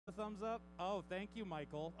thumbs up? Oh, thank you,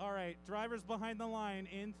 Michael. All right, drivers behind the line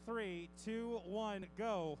in 3, 2, 1,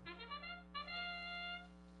 go.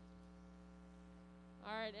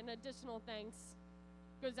 All right, an additional thanks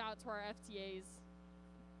goes out to our FTAs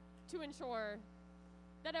to ensure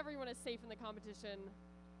that everyone is safe in the competition,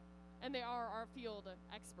 and they are our field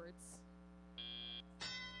experts.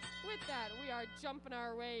 With that, we are jumping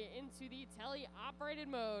our way into the tele-operated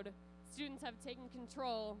mode. Students have taken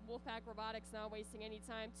control. Wolfpack Robotics not wasting any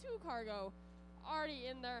time. 2 cargo already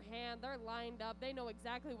in their hand. They're lined up. They know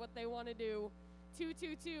exactly what they want to do.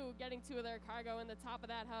 222 getting 2 of their cargo in the top of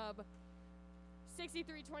that hub.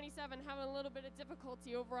 6327 having a little bit of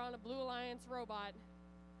difficulty over on a Blue Alliance robot.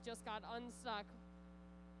 Just got unstuck.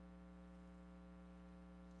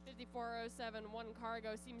 5407, 1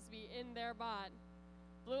 cargo seems to be in their bot.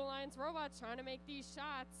 Blue Alliance robots trying to make these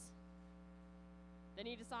shots. They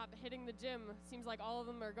need to stop hitting the gym. Seems like all of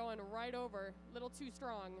them are going right over. A little too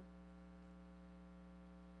strong.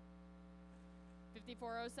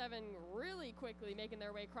 5407 really quickly making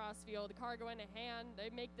their way cross field. Cargo in hand. They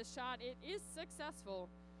make the shot. It is successful.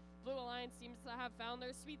 Blue Alliance seems to have found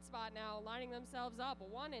their sweet spot now, lining themselves up.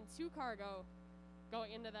 1 and 2 cargo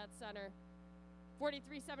going into that center.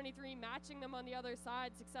 4373 matching them on the other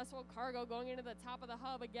side. Successful cargo going into the top of the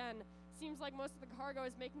hub again. Seems like most of the cargo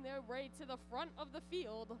is making their way to the front of the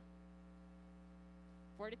field.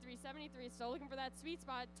 4373 still looking for that sweet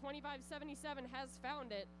spot. 2577 has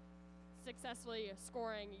found it, successfully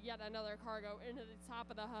scoring yet another cargo into the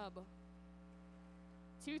top of the hub.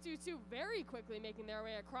 222 very quickly making their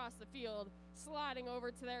way across the field, sliding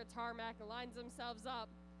over to their tarmac, lines themselves up,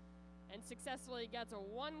 and successfully gets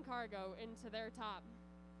 1 cargo into their top.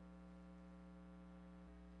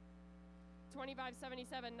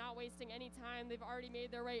 2577 not wasting any time. They've already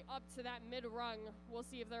made their way up to that mid-rung. We'll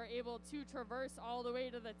see if they're able to traverse all the way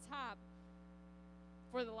to the top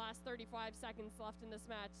for the last 35 seconds left in this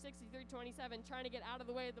match. 6327 trying to get out of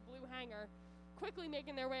the way of the blue hangar, quickly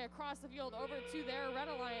making their way across the field over to their Red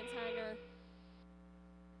Alliance hangar.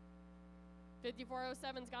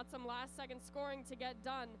 5407's got some last second scoring to get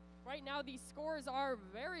done. Right now these scores are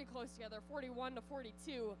very close together, 41 to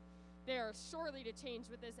 42. They are surely to change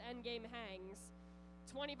with this endgame hangs.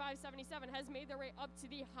 2577 has made their way up to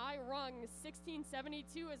the high rung.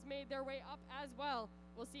 1672 has made their way up as well.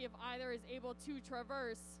 We'll see if either is able to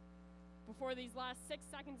traverse before these last 6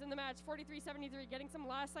 seconds in the match. 4373 getting some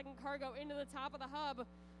last second cargo into the top of the hub.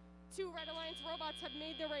 2 Red Alliance robots have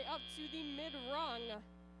made their way up to the mid-rung.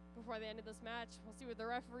 Before the end of this match, we'll see what the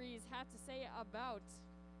referees have to say about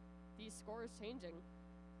these scores changing.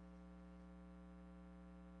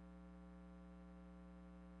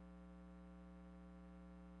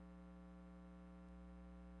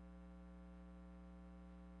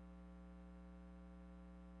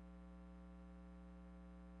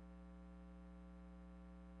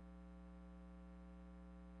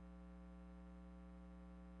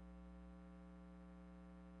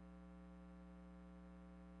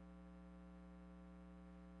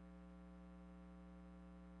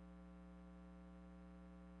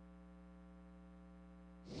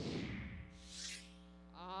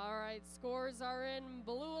 Scores are in.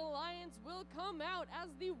 Blue Alliance will come out as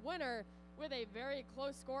the winner with a very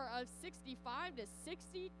close score of 65 to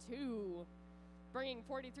 62, bringing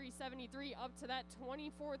 4373 up to that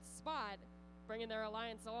 24th spot, bringing their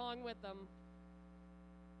alliance along with them.